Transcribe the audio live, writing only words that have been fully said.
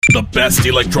The best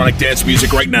electronic dance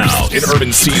music right now in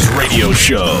Urban C's radio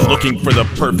show. Looking for the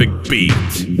perfect beat.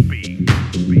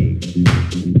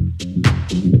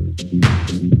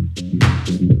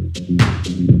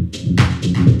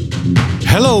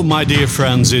 Hello, my dear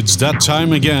friends, it's that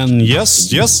time again.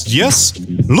 Yes, yes, yes.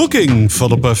 Looking for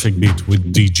the perfect beat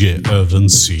with DJ Urban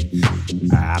C.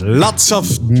 Lots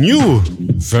of new,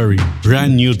 very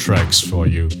brand new tracks for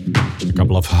you. A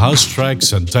couple of house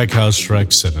tracks and tech house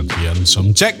tracks, and at the end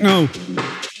some techno.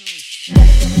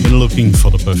 And looking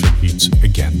for the perfect beat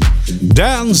again.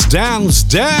 Dance, Dance,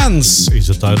 Dance is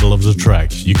the title of the track.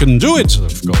 You can do it,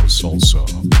 of course, also.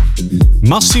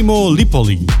 Massimo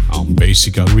Lipoli on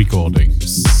Basica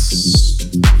Recordings.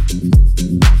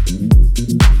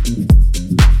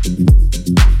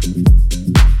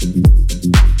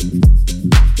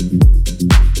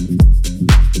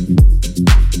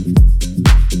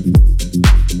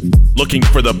 Looking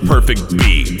for the perfect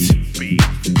beat.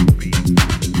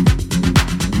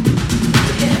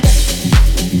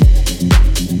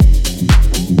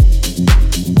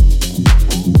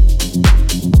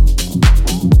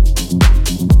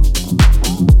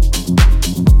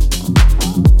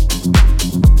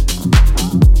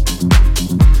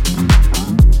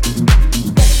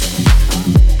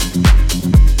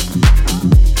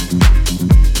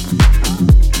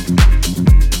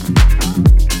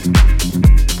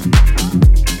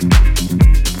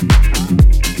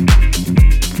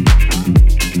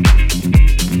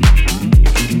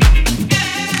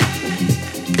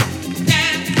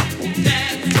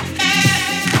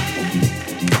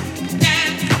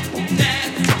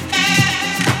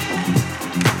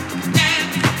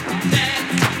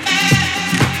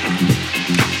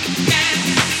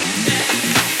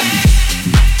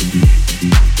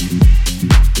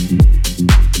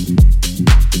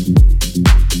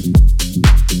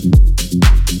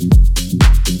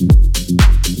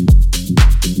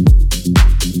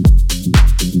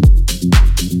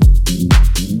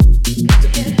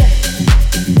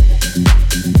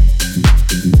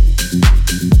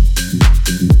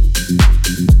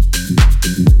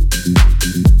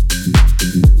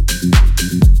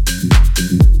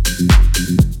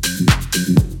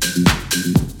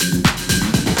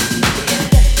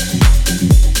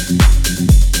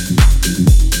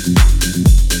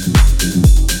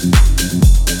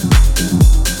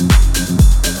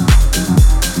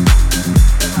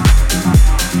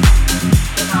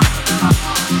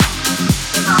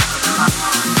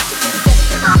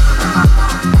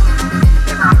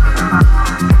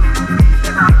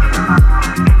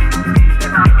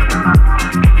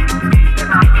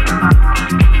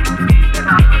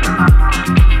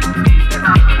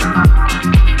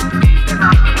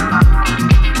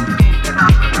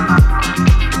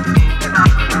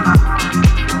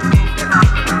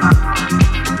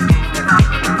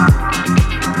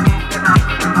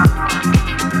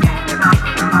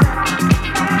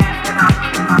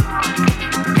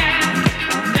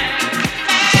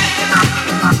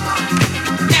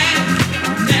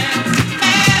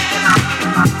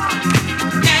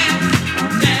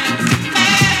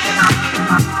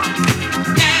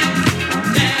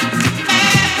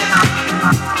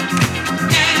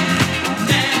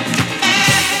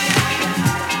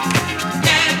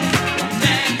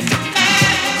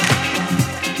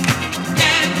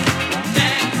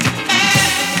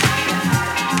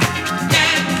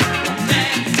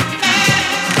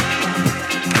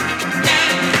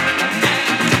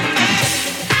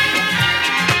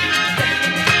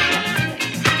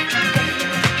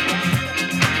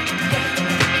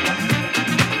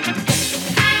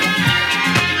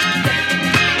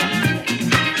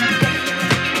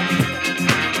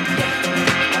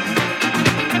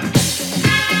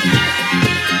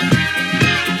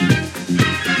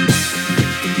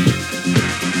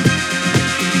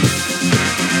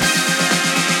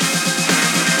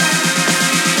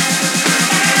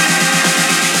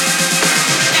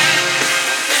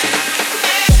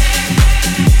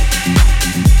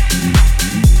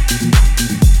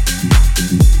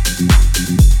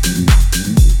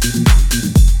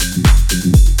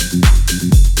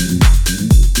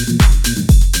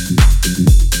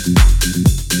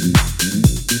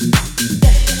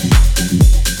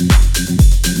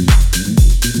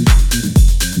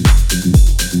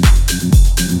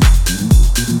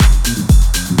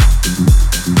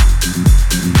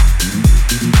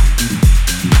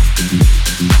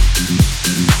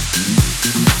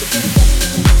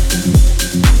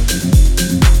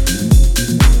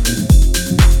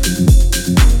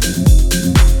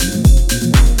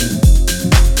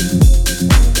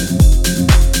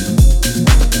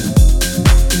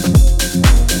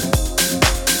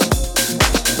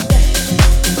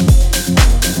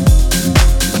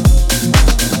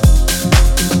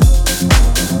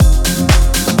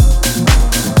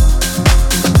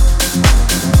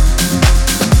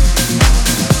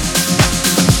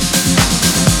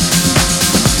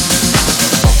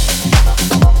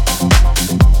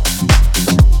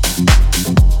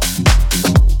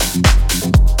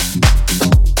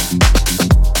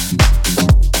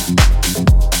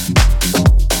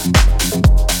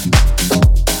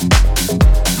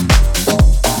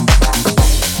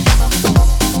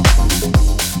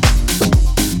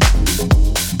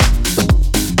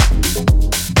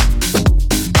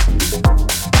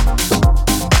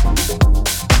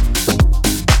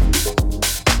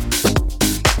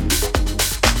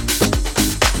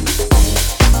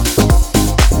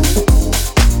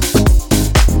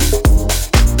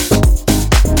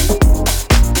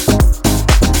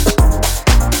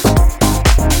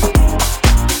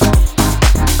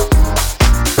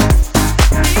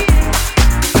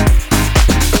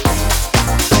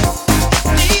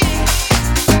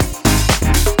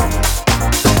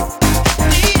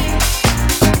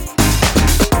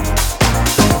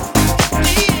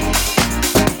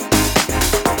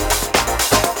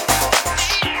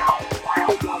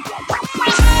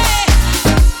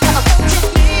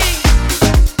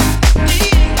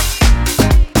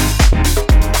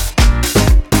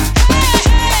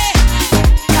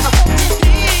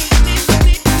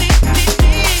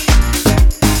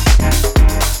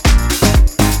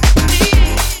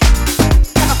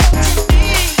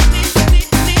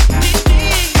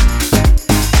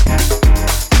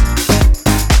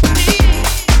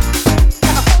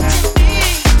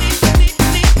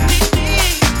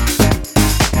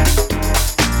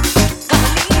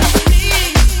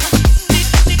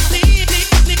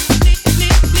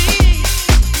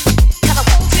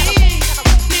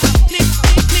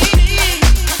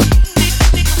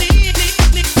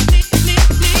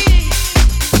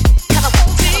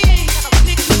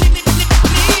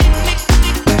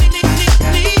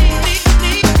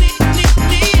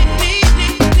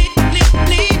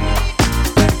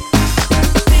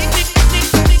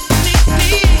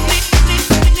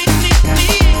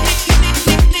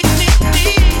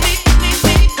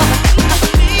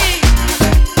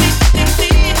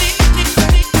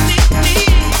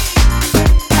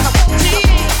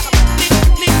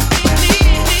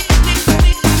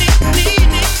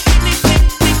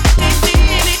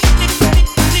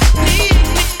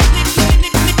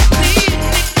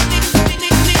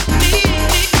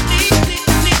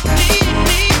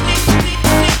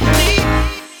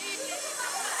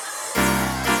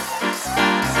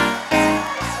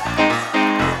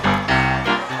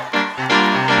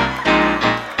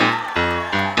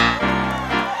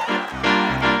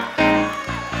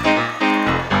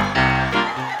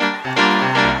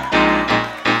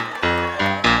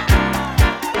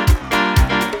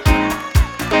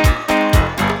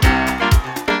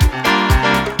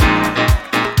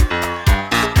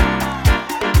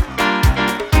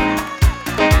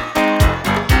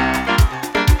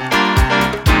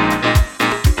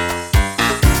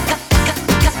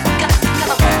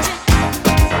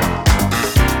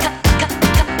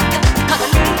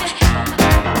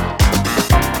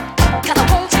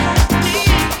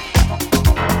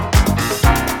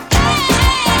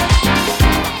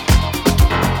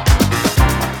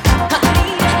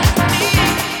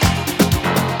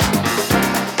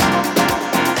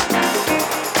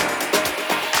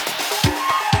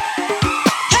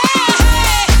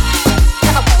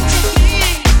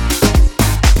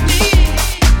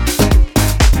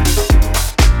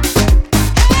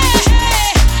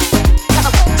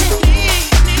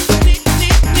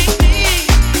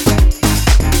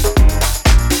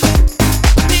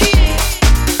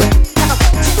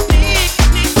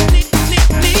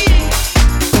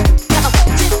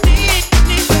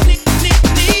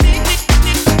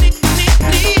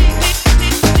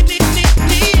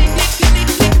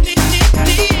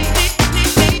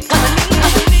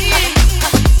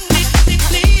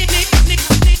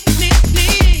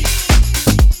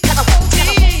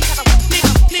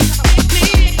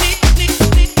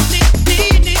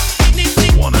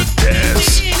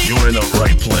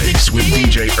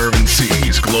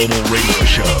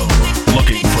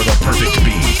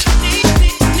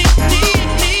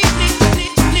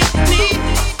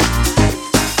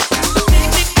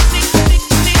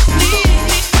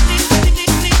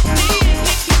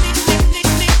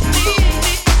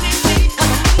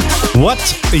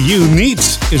 What You Need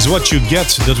Is What You Get.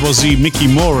 That was the Mickey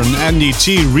Moore and Andy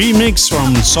T remix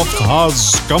from Soft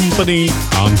Hearts Company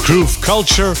on Groove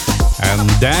Culture. And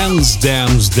Dance,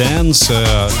 Dance, Dance,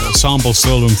 sample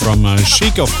stolen from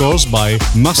Chic, of course, by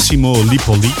Massimo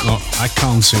Lipoli. Oh, I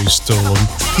can't say stolen.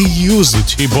 He used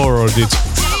it, he borrowed it.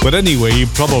 But anyway, he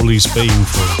probably is paying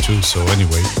for it too, so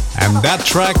anyway. And that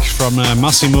track from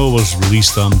Massimo was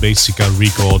released on Basica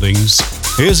Recordings.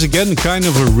 Here's again kind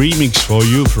of a remix for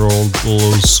you, for all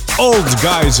those old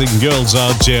guys and girls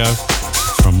out there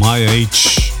from my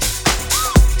age.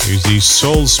 Here's the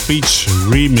Soul Speech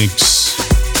remix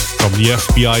from the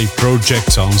FBI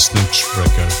project on Snatch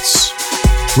Records.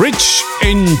 Rich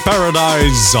in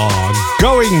Paradise, or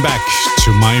Going Back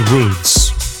to My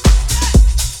Roots.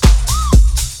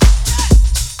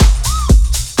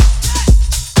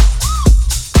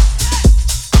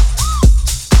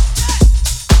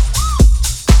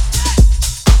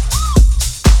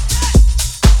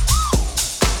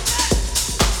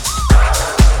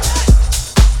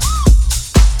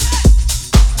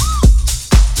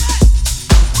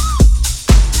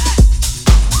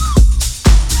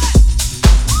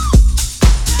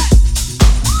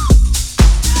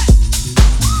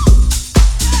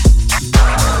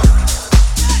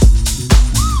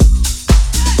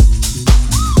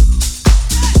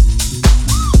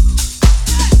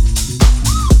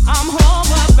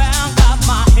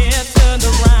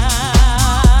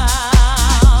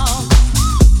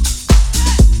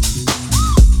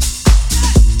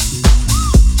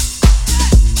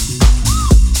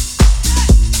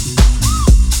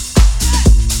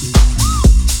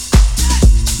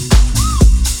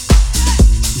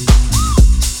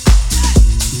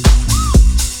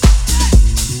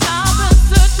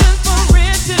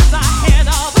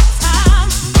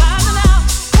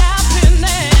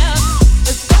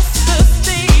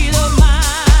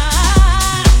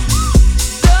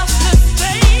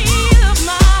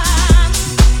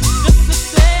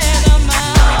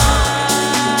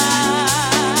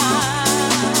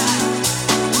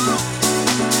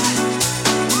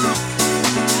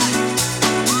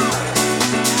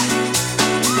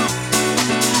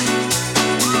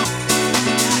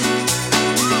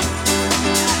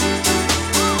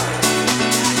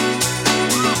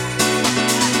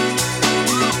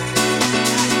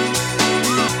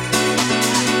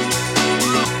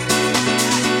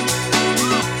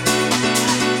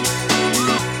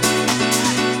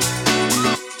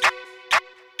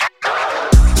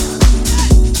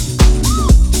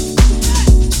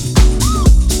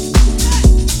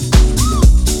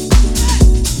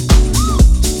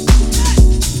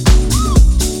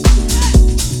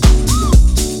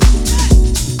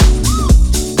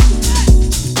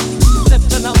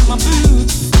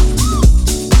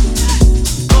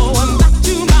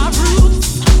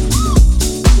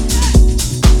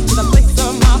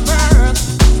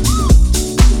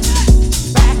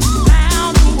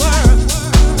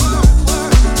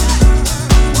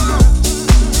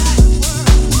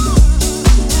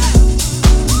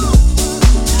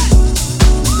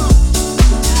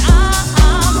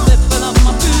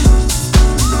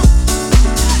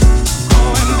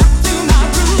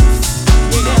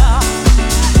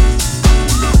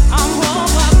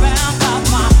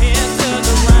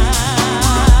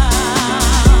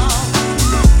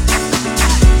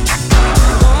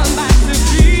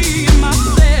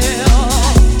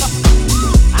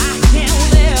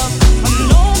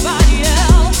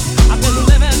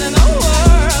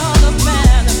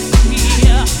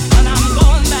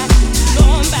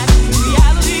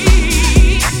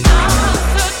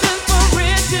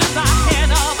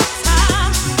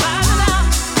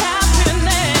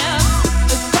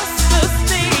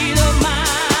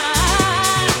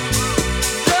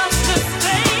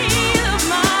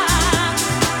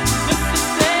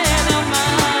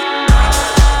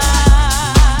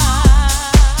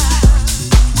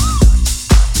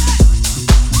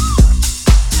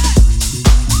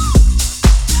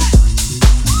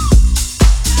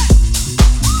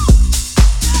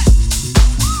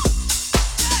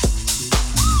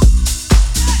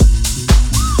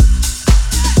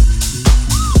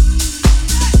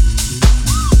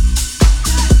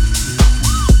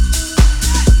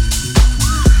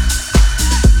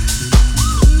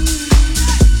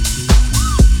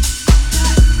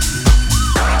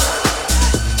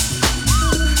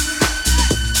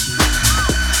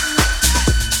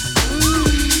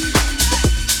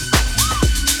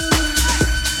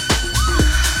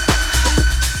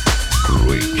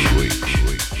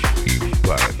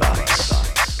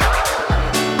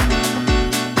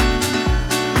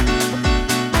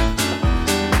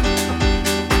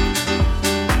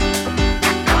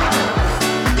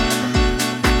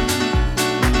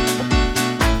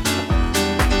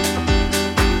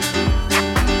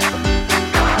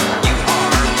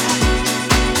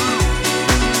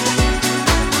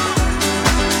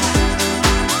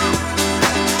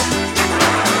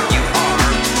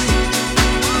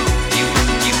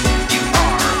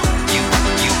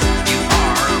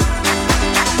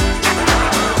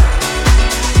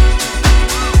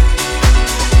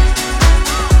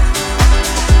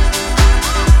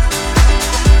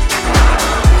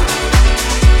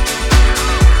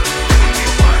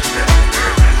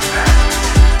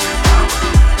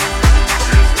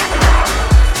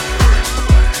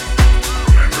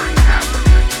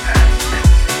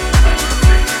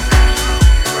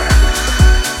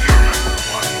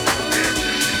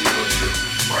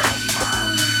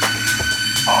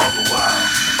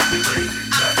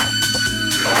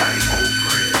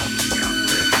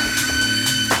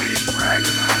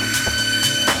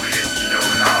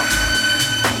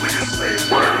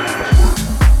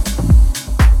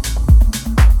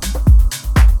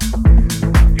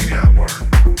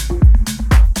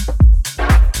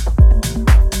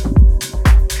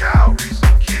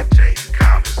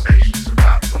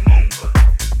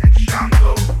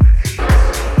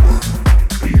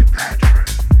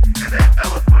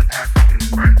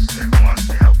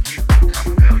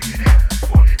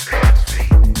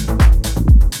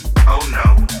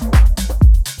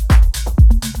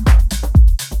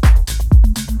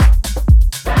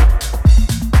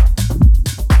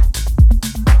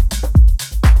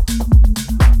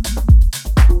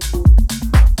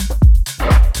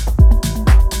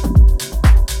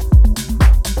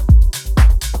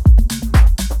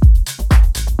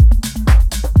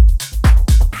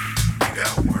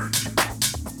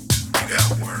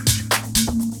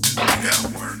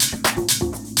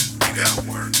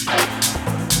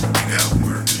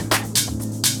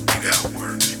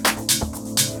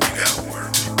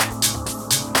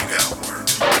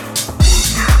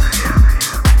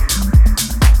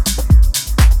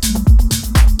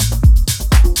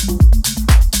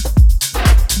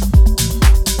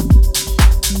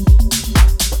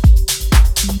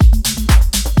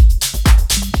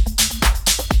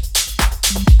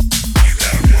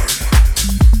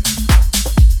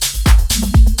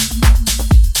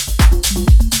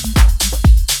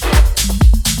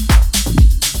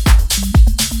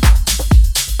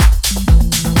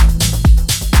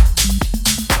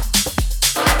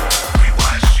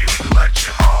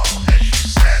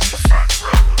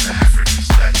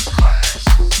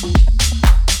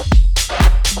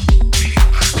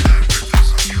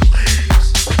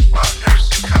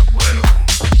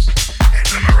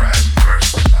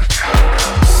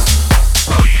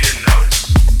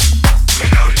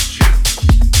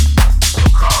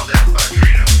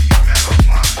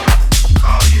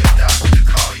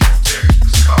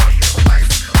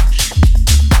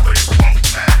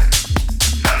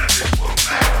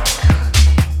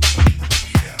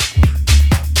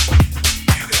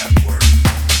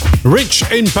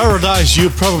 Rich in Paradise, you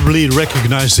probably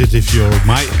recognize it if you're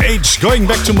my age. Going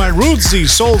back to my roots, the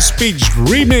Soul Speech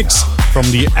remix from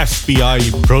the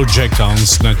FBI project on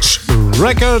Snatch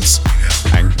Records.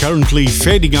 And currently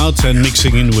fading out and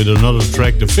mixing in with another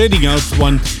track. The fading out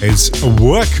one is a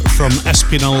work from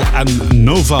Espinal and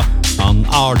Nova on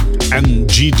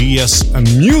RNGDS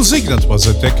Music. That was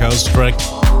a tech house track.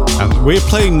 And we're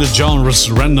playing the genres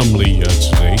randomly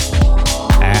today.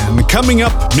 And coming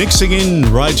up, mixing in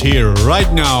right here,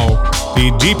 right now,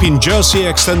 the Deep in Jersey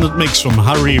extended mix from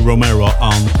Harry Romero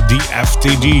on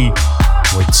DFTD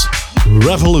with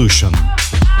Revolution.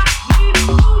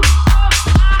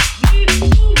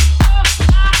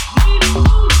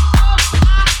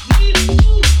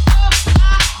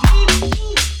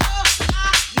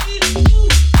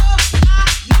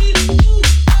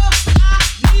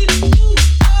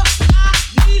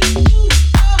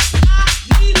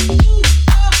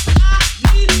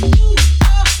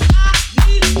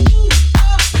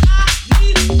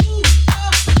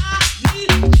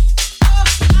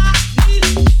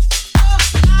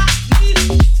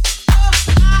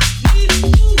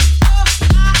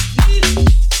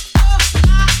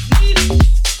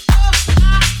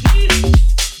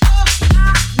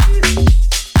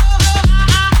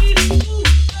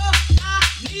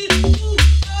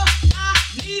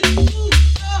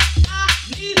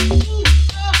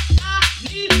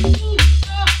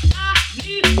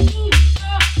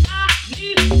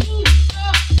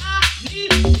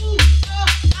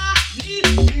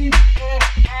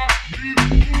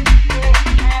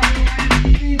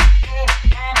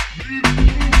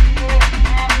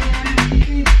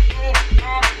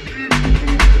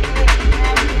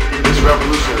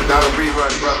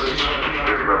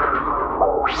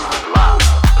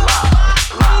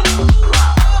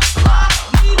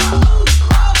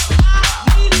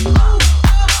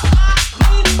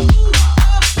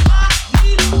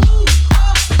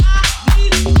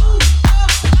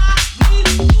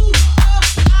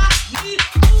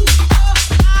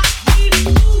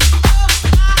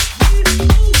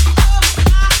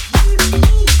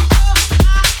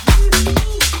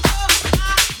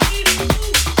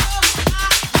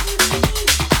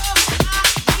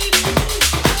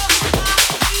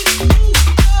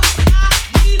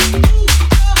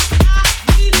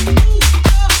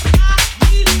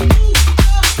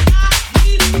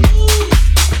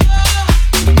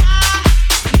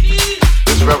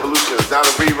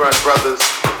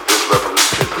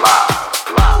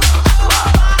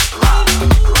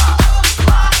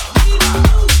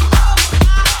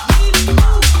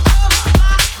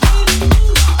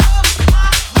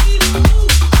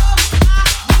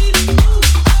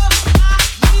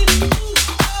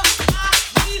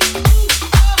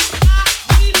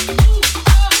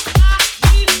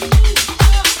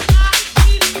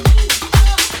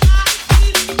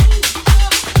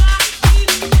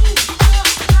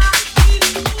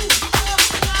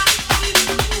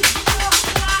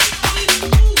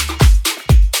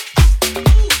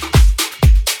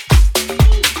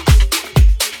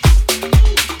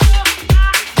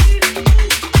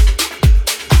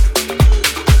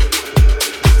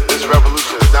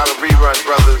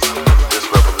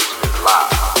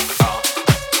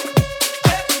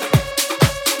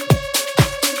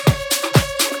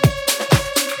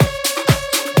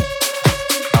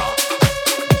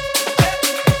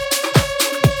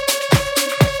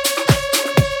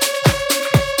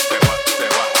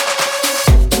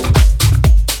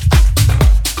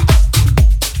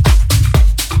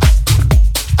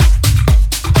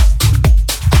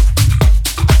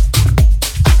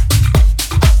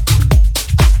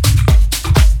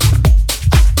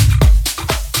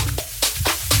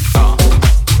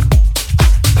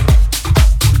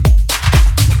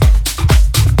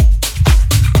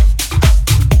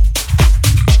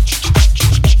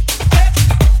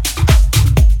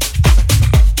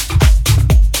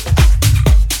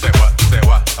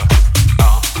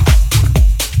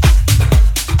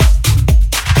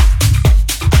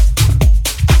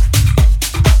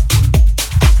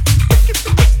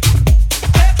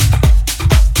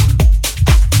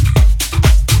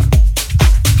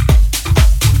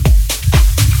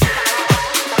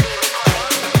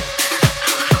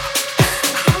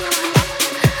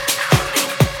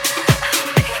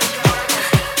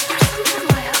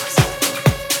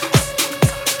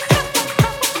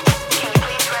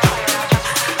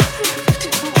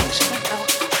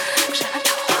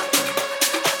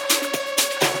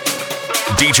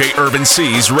 DJ Urban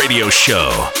C's radio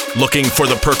show. Looking for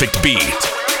the perfect beat.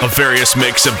 A various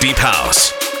mix of deep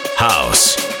house,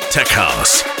 house, tech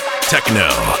house, techno,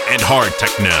 and hard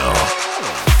techno.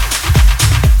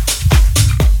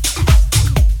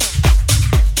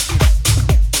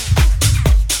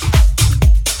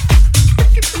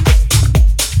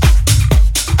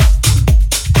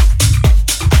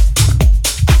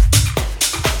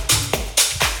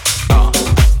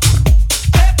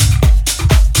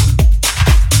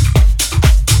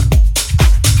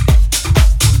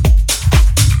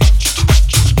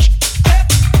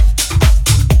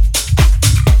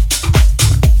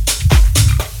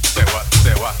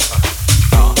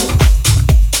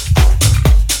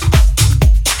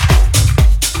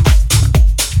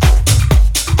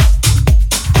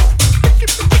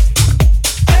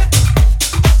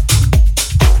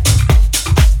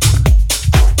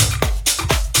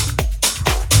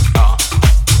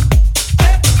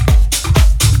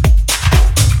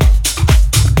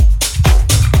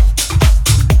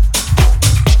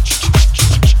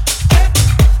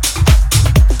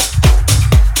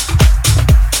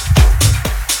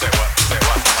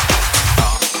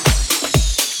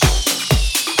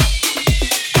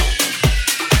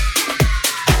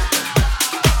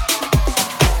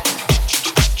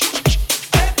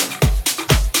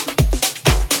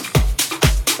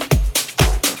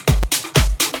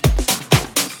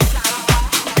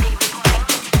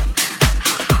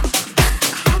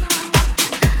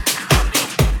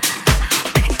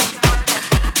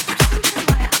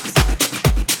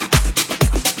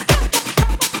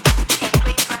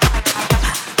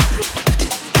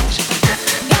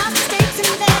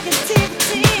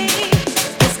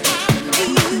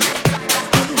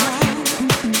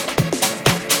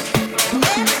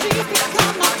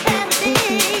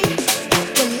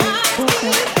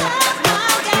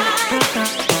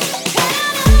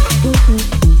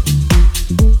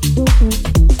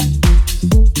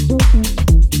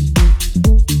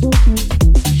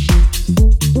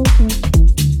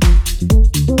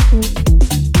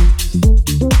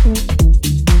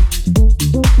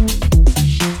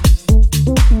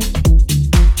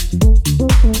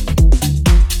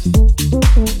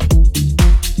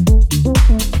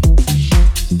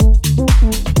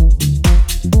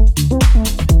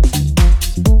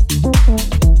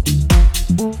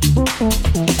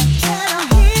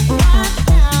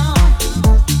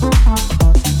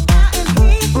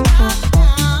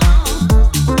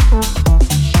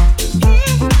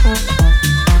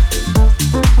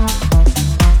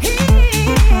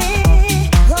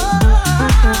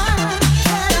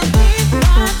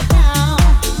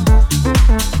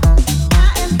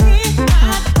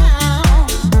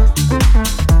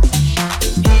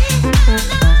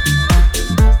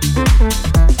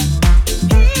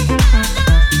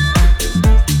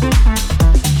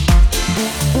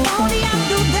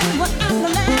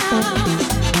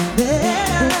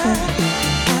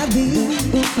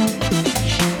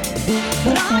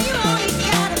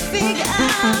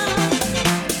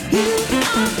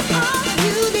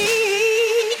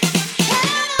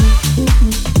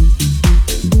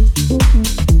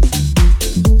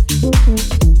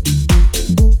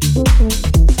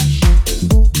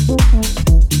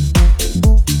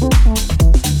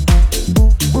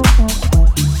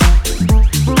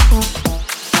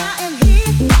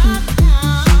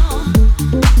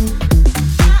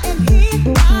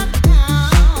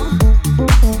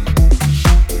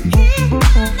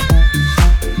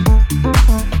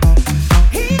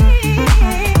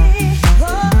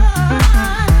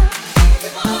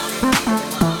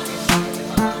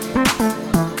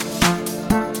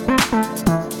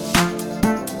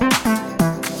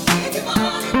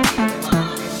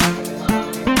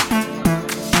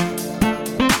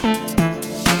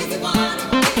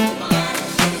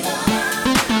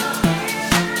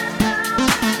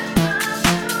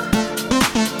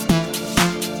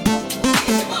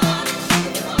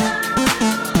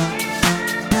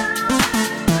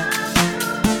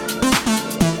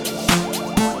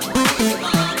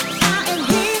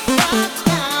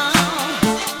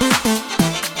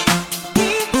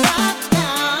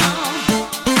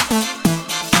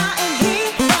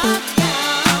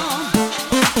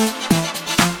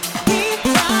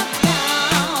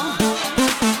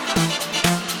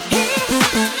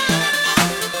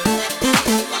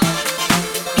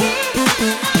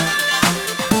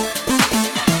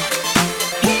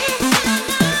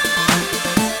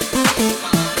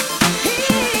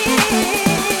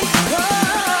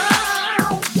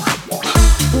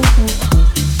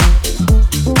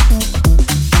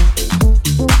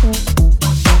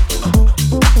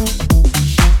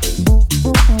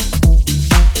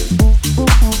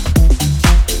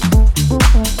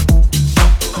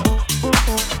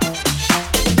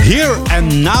 Here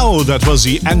and Now, that was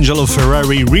the Angelo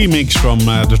Ferrari remix from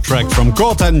the track from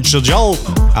Court and Jajal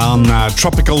on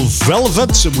Tropical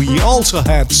Velvet. We also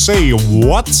had Say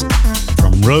What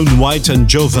from Ron White and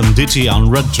Joe Venditti on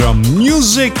Red Drum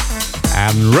Music,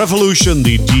 and Revolution,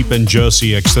 the Deep and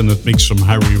Jersey extended mix from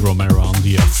Harry Romero on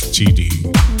the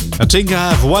FTD. I think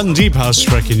I have one Deep House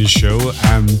track in the show,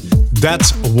 and that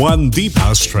one Deep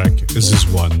House track is this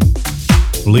one.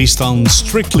 Released on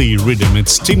Strictly Rhythm,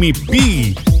 it's Timmy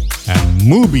P and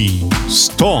Mubi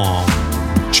Storm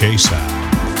Chaser.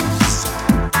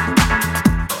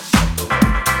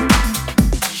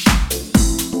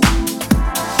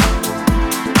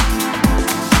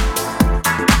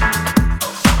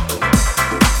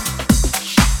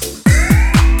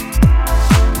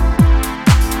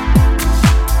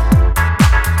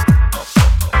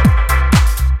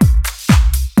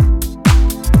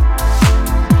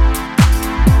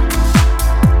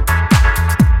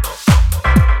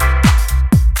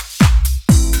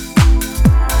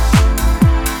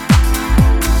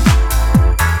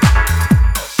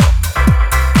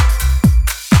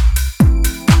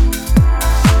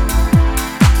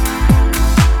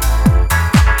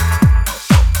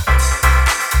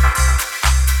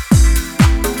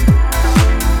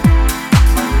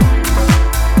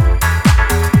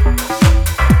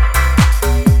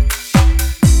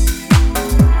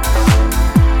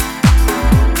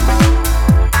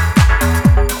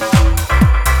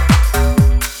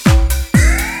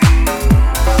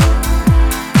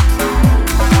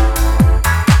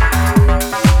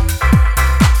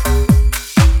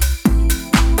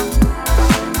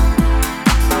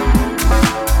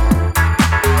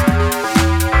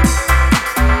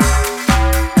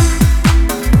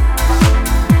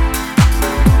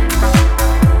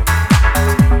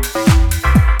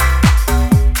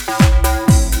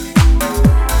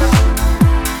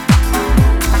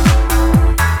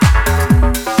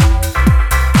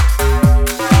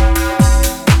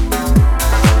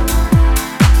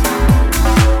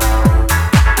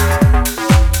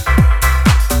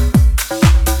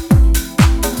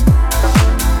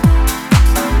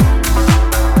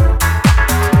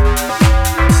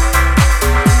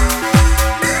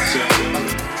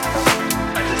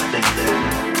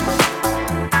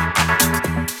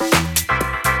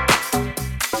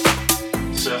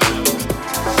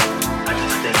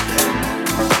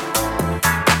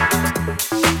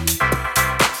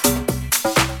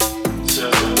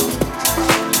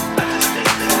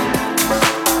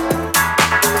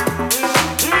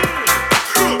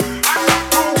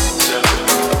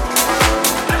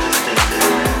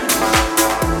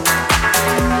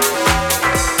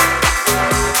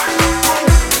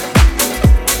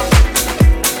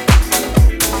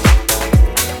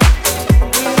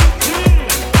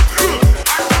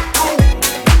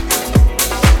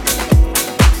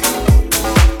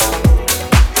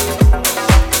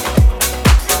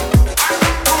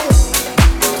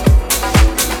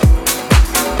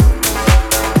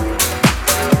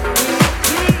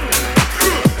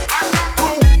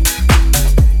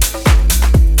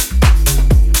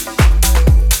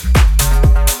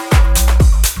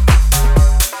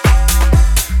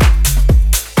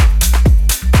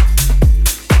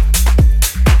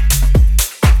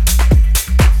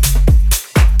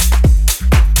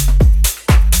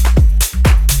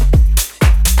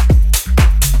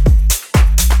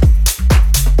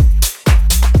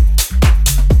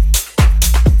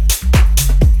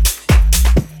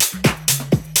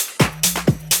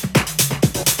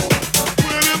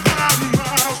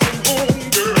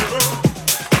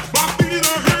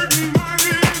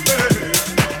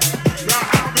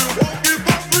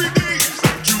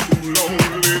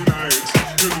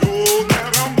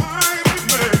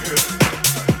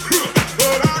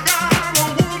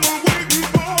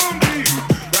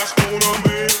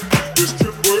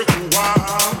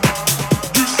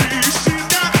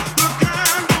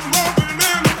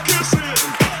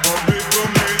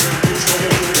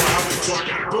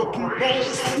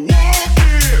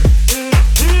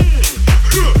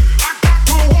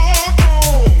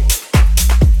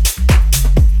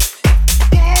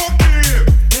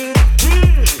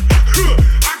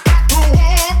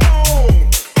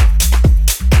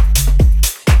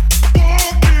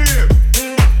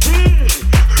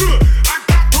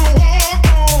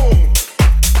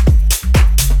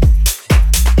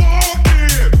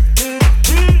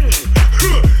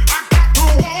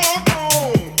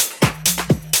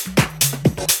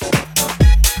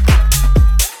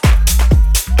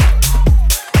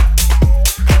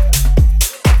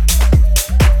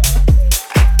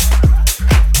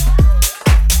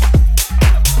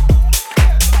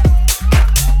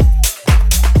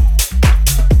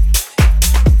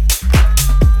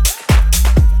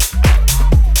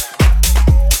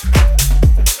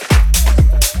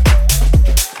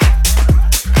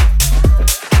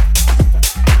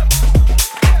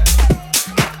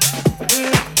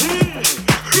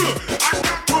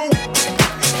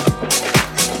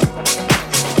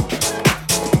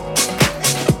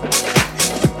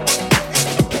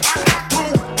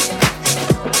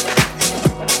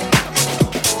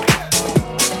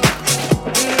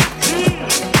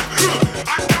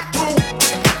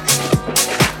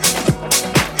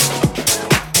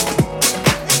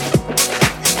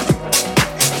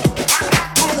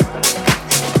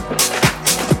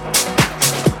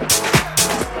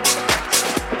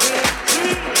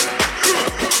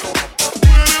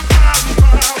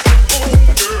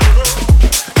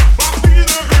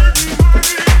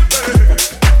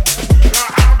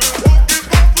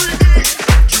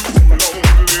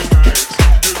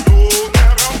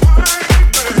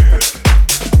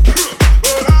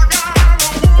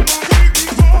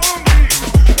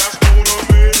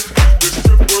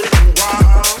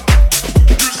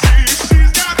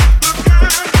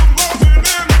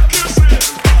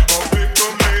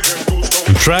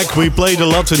 track we played a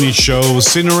lot in this show,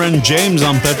 Sinner and James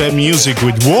on Pepe Music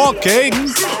with Walking,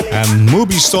 and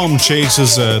Movie Storm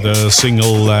Chasers, the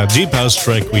single Deep House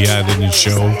track we had in this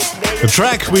show. The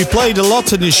track we played a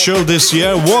lot in this show this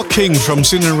year, Walking from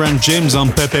Sinner and James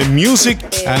on Pepe Music,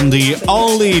 and the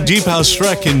only Deep House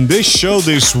track in this show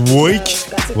this week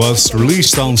was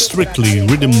released on Strictly,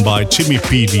 written by Timmy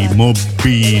P, the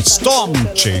Movie Storm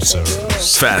Chasers.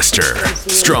 Faster,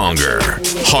 stronger,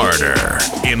 harder,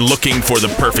 in Looking for the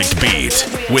Perfect Beat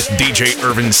with DJ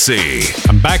Irvin C.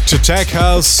 And back to Tech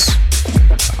House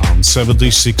on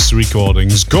 76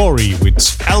 Recordings, Gory with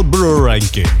El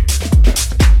Buranque.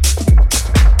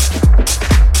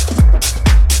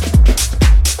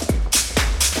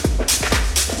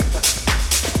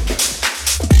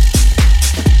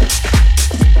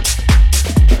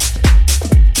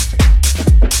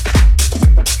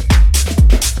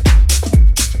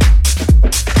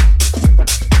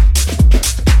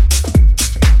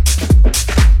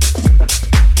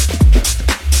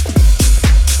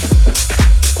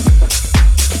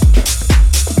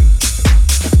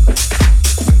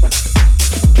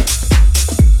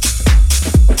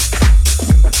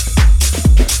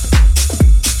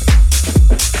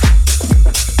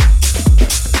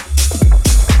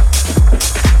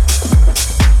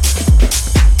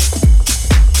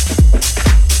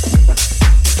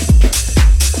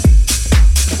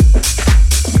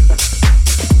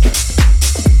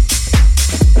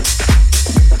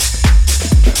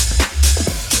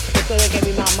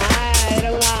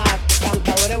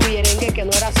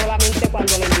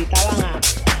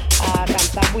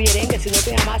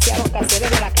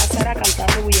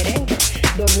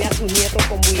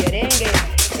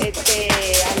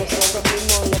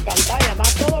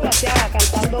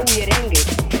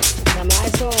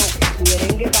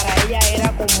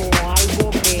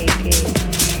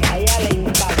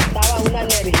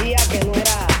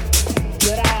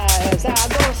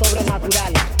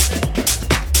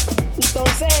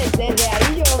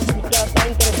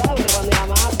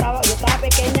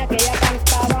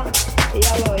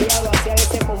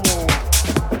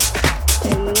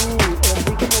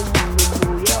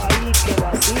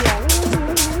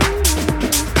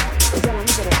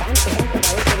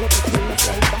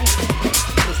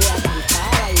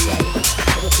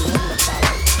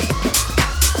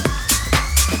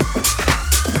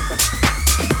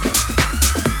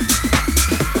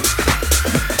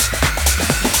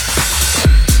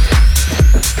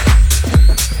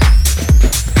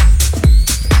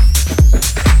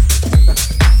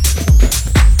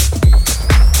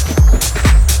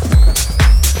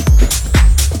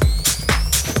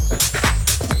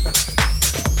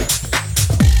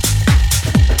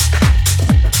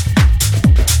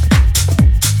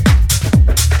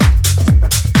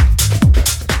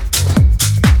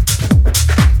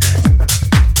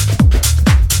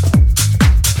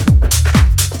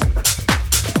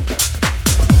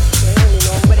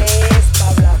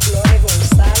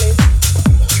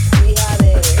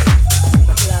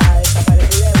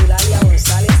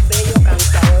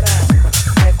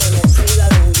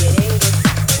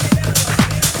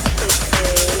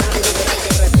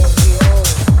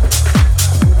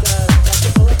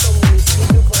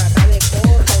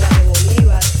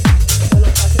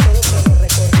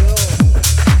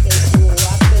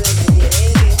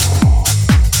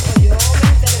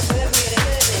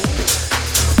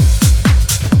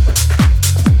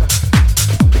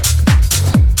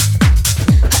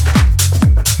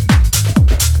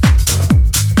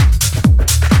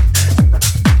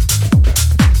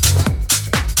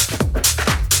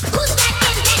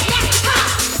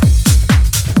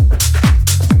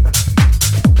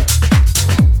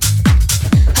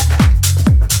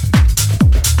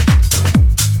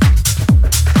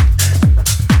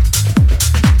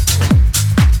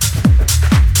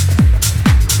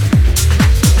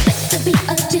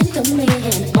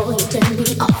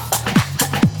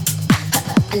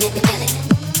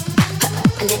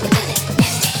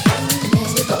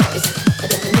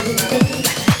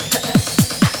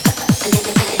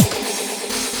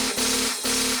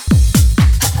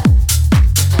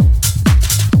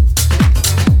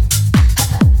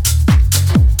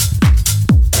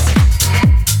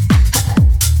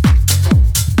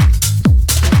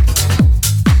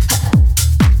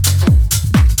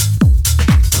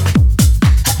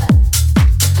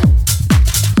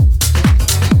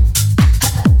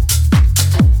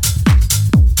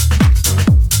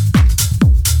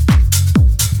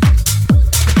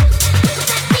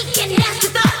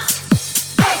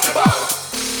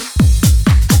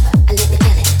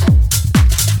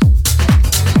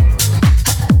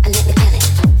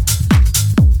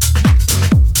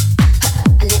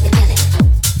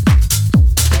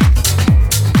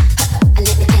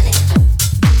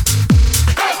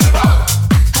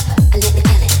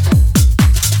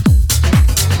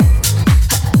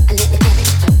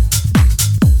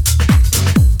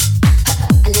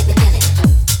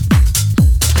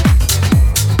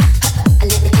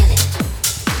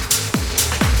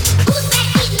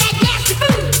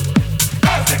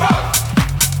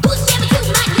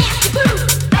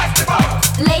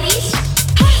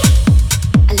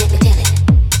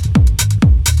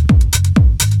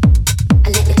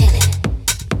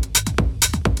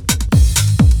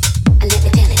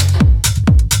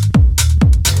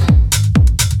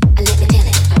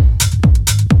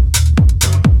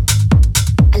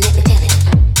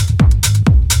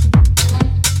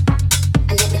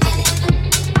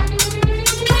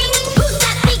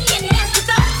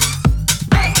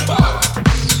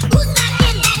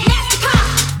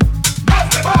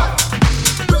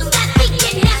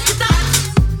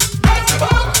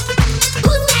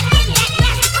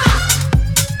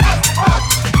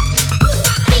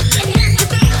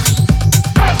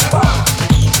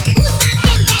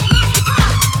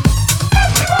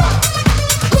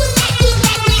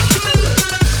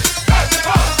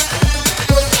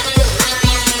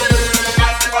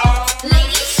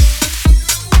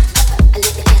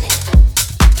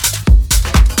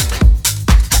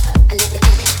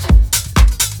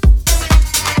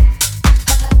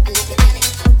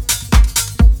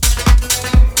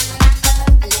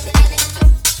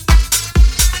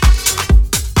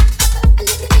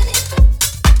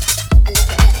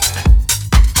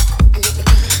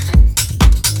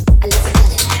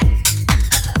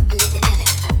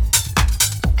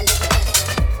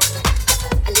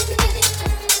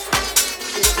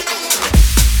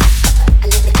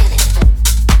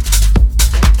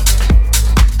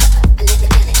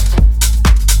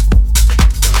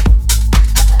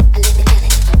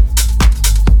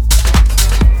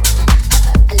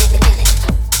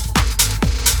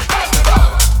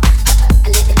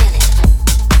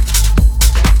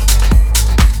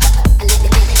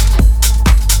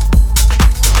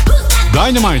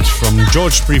 Dynamite from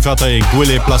George Privata e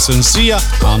Guile Plasencia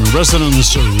on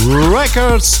Resonance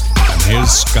Records. And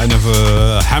here's kind of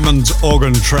a Hammond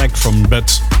organ track from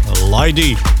Beth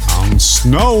Lydy on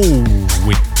Snow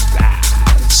with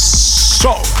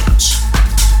Salt.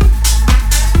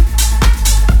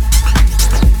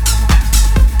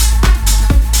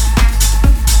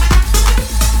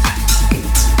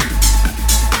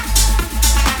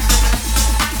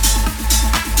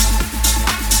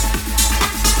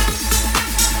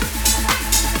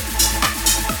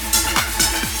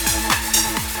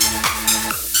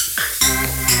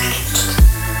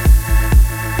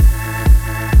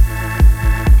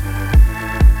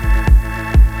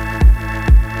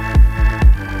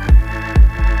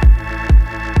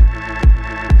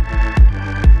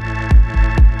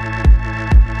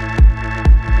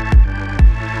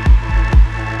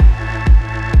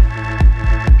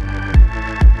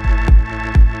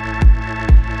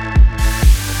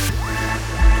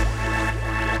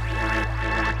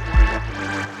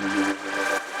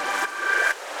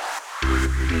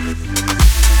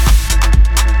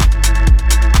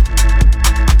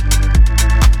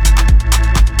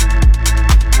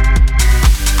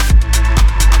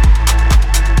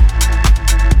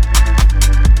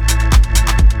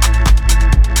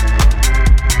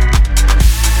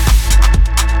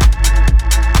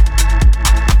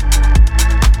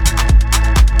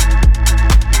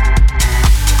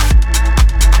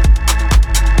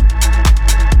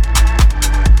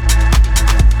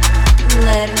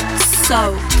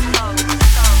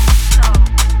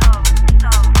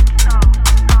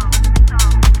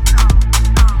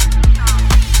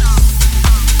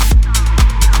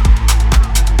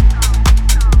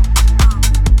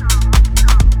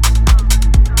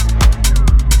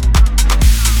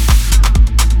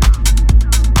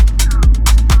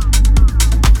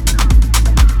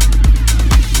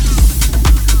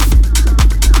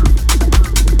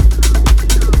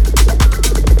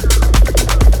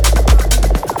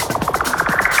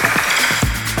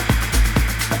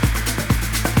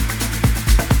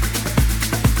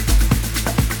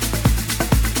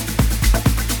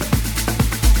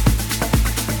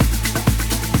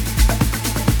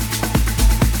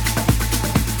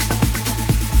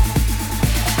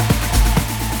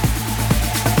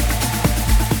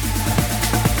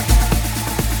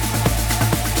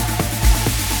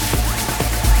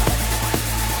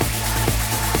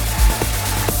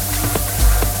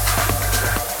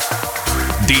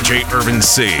 DJ Irvin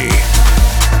C.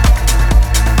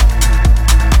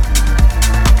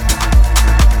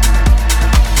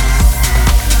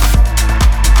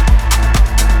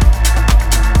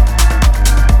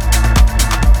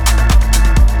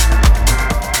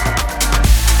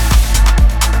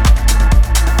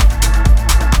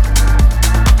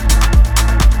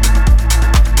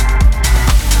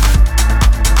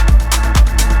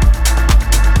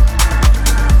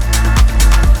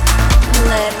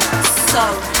 Let it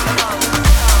soak.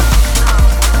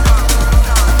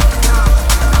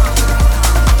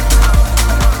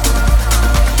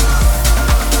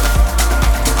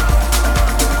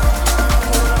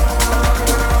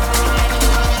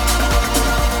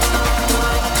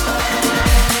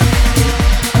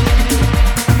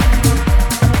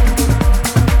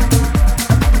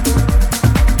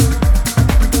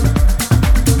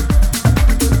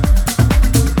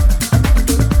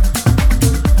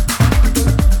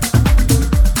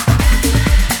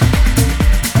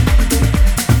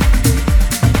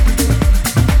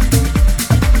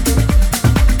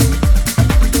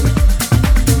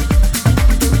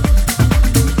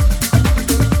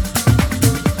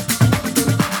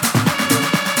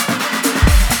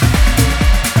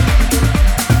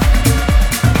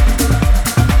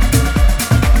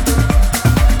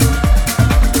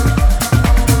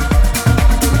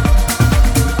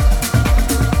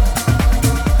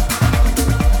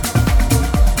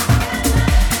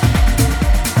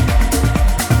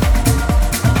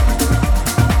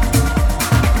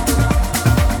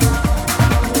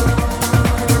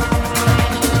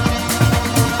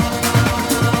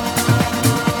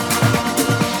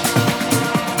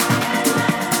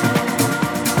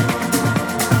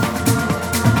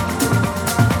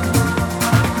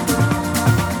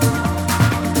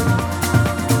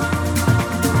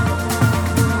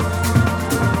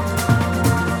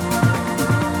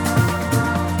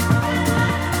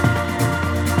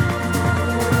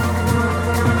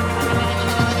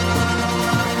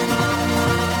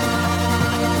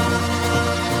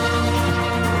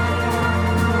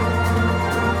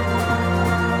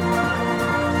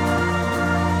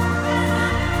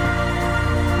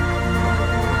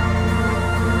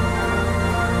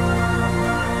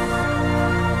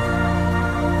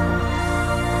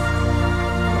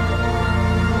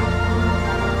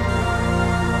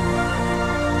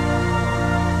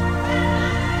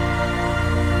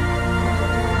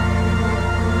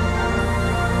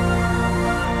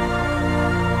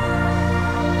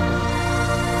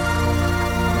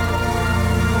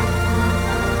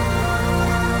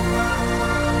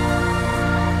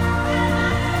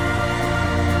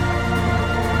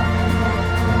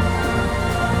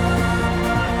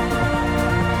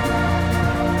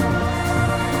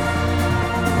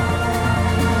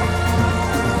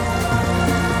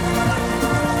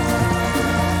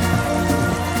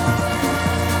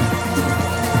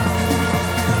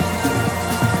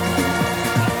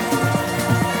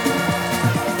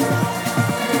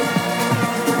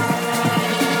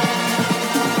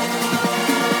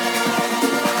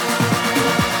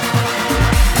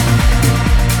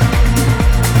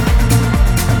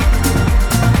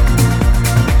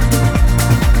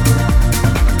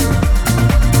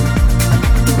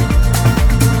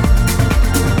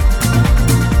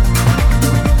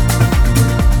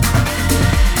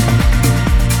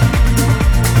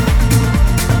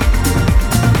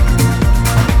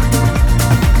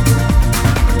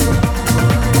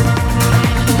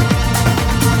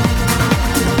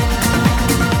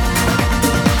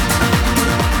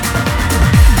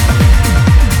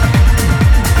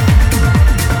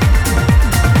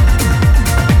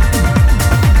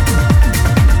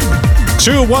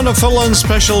 Two wonderful and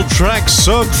special tracks,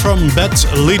 Soak from Bet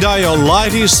Lidayo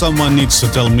Lighty, someone needs to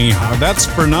tell me how that's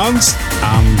pronounced,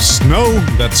 and Snow,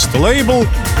 that's the label,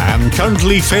 and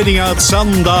currently fading out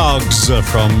Sun Dogs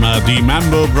from the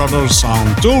Mambo Brothers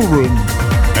on Tool Room.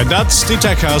 And that's the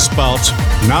Tech House spot.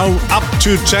 Now up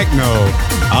to techno.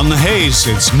 On Haze,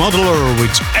 it's Modeler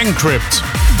with Encrypt.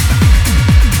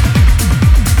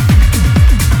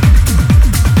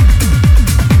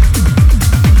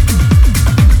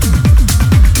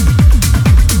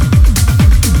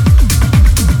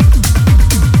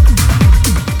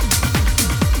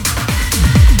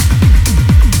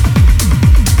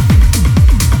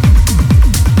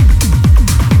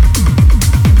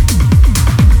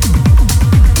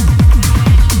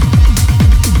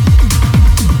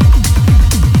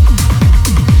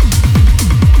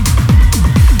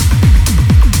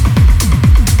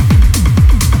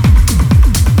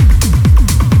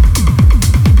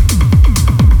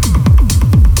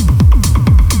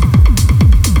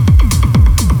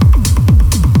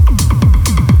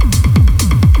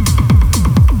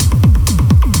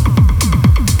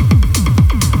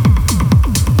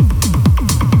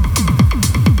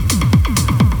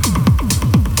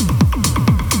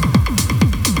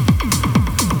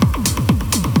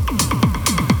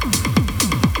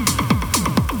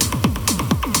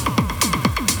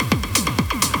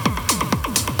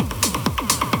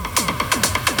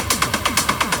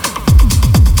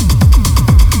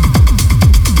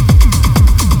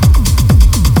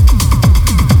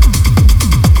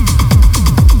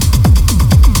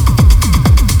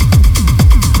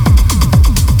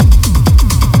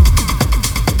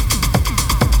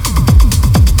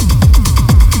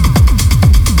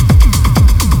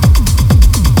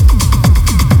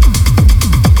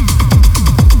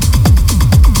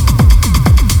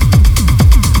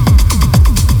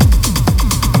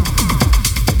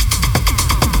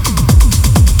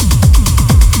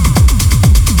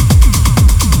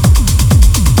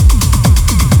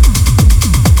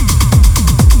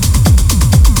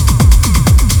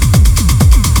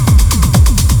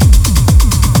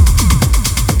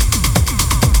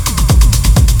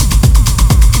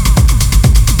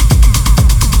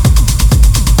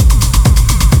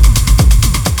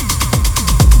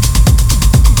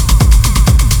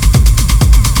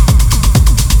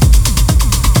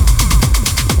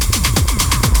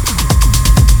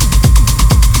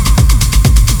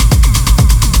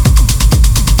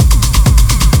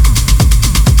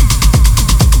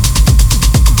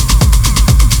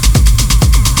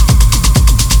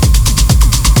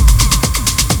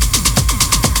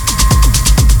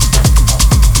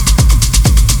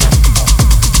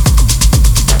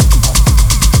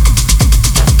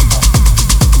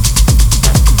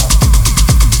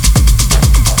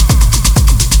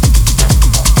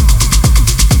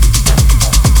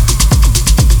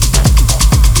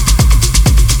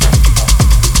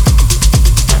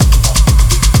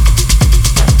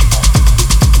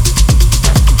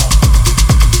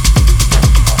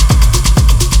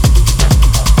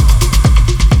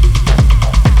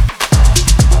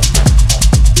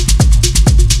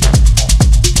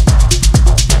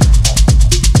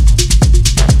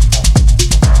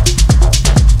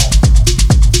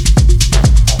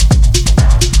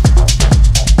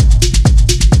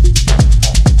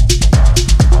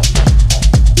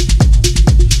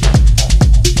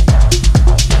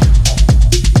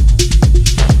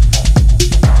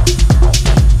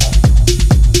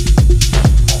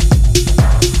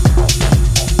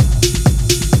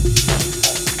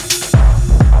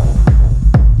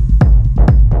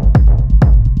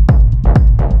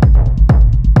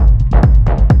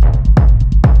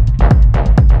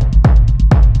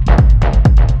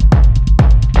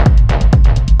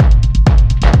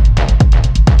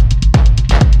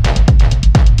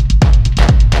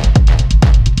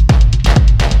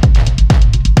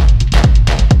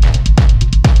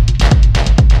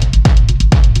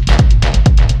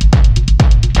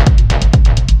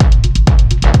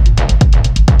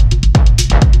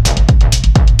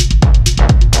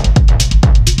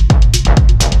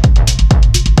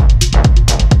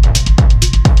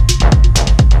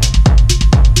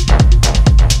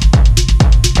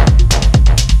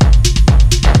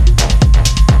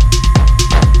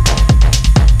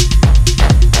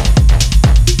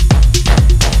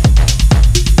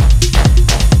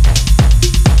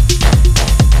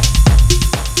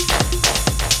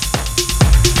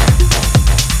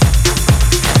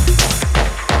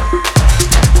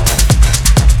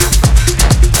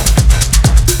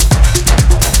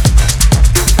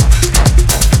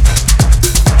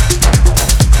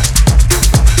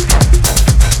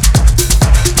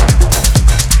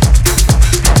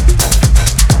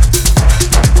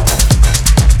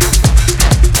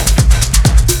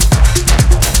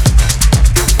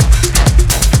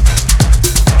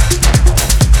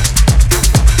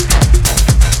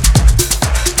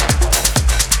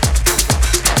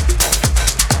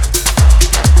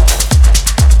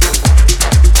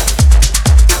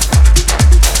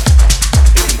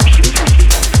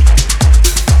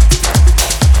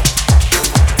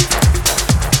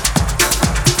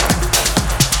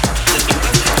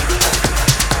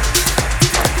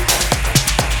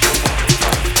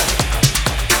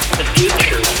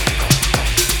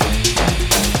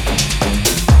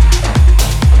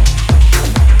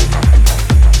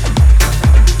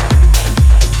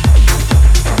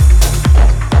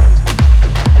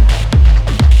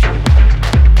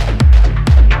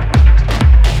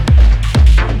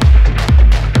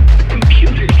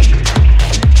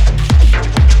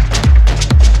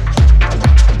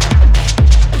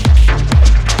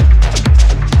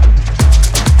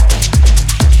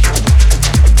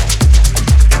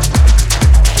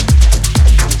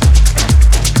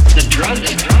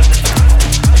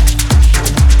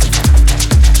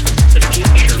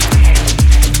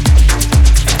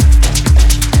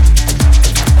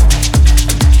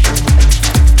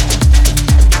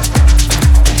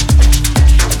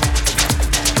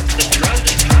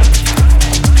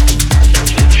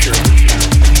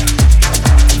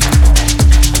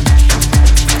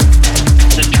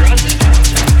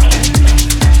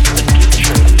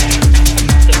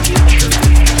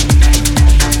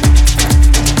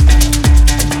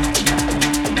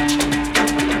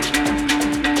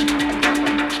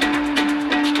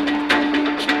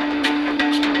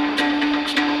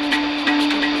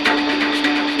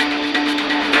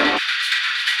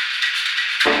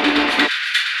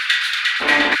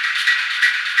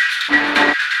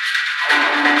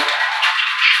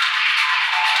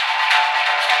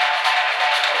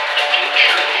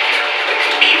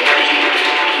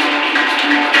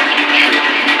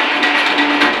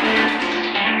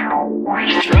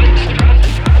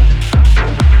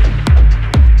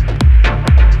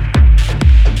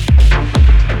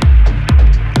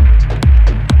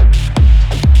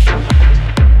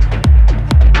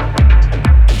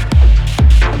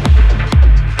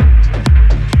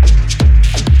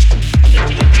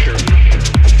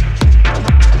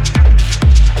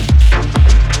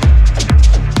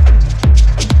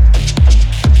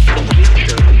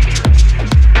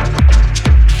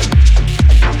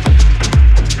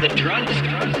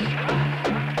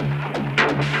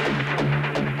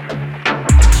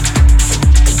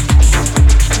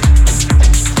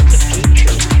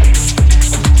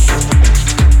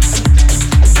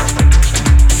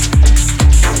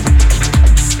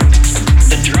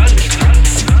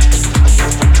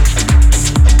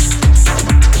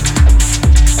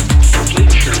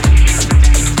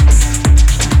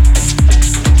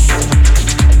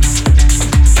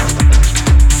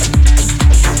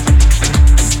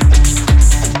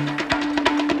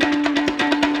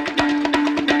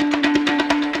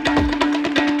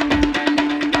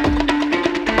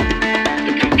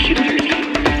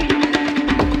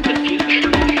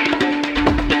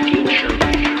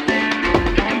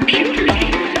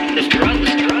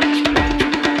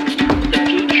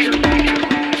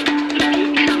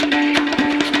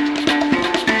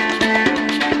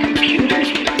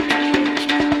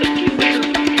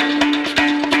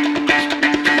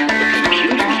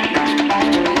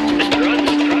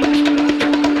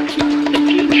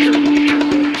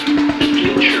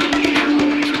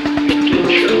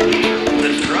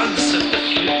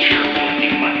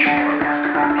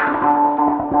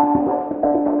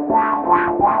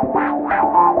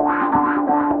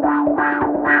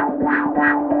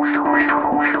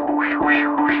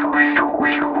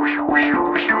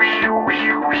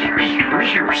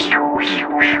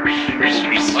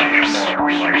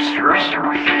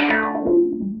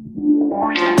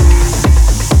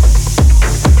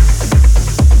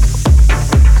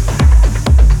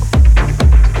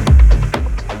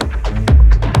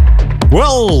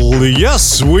 Well,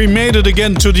 yes, we made it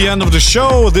again to the end of the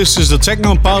show. This is the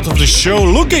techno part of the show,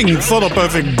 looking for the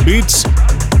perfect beats.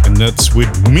 And that's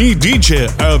with me, DJ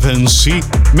Irvin C.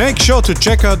 Make sure to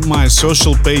check out my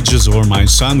social pages or my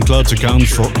SoundCloud account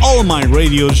for all my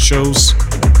radio shows.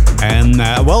 And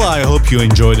well, I hope you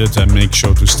enjoyed it, and make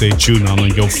sure to stay tuned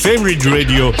on your favorite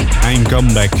radio and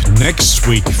come back next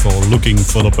week for looking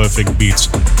for the perfect beats.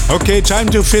 Okay, time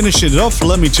to finish it off.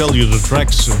 Let me tell you the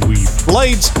tracks we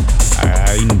played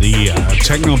in the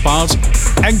techno part.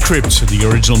 Encrypt, the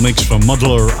original mix from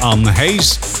Modular on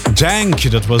Haze. Dank,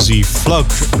 that was the Flock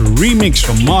remix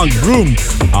from Mark Broom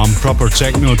on Proper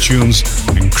Techno Tunes.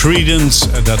 And Credence,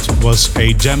 that was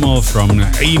a demo from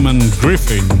Eamon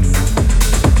Griffin.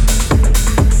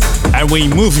 And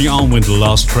we're moving on with the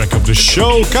last track of the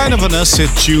show, kind of an acid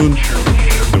tune,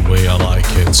 the way I like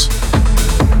it.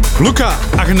 Luca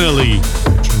Agnelli,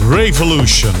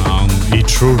 Revolution on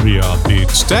Etruria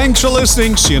Beats. Thanks for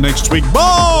listening, see you next week,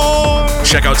 bye!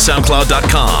 Check out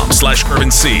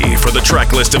SoundCloud.com/UrbanC for the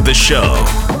track list of this show.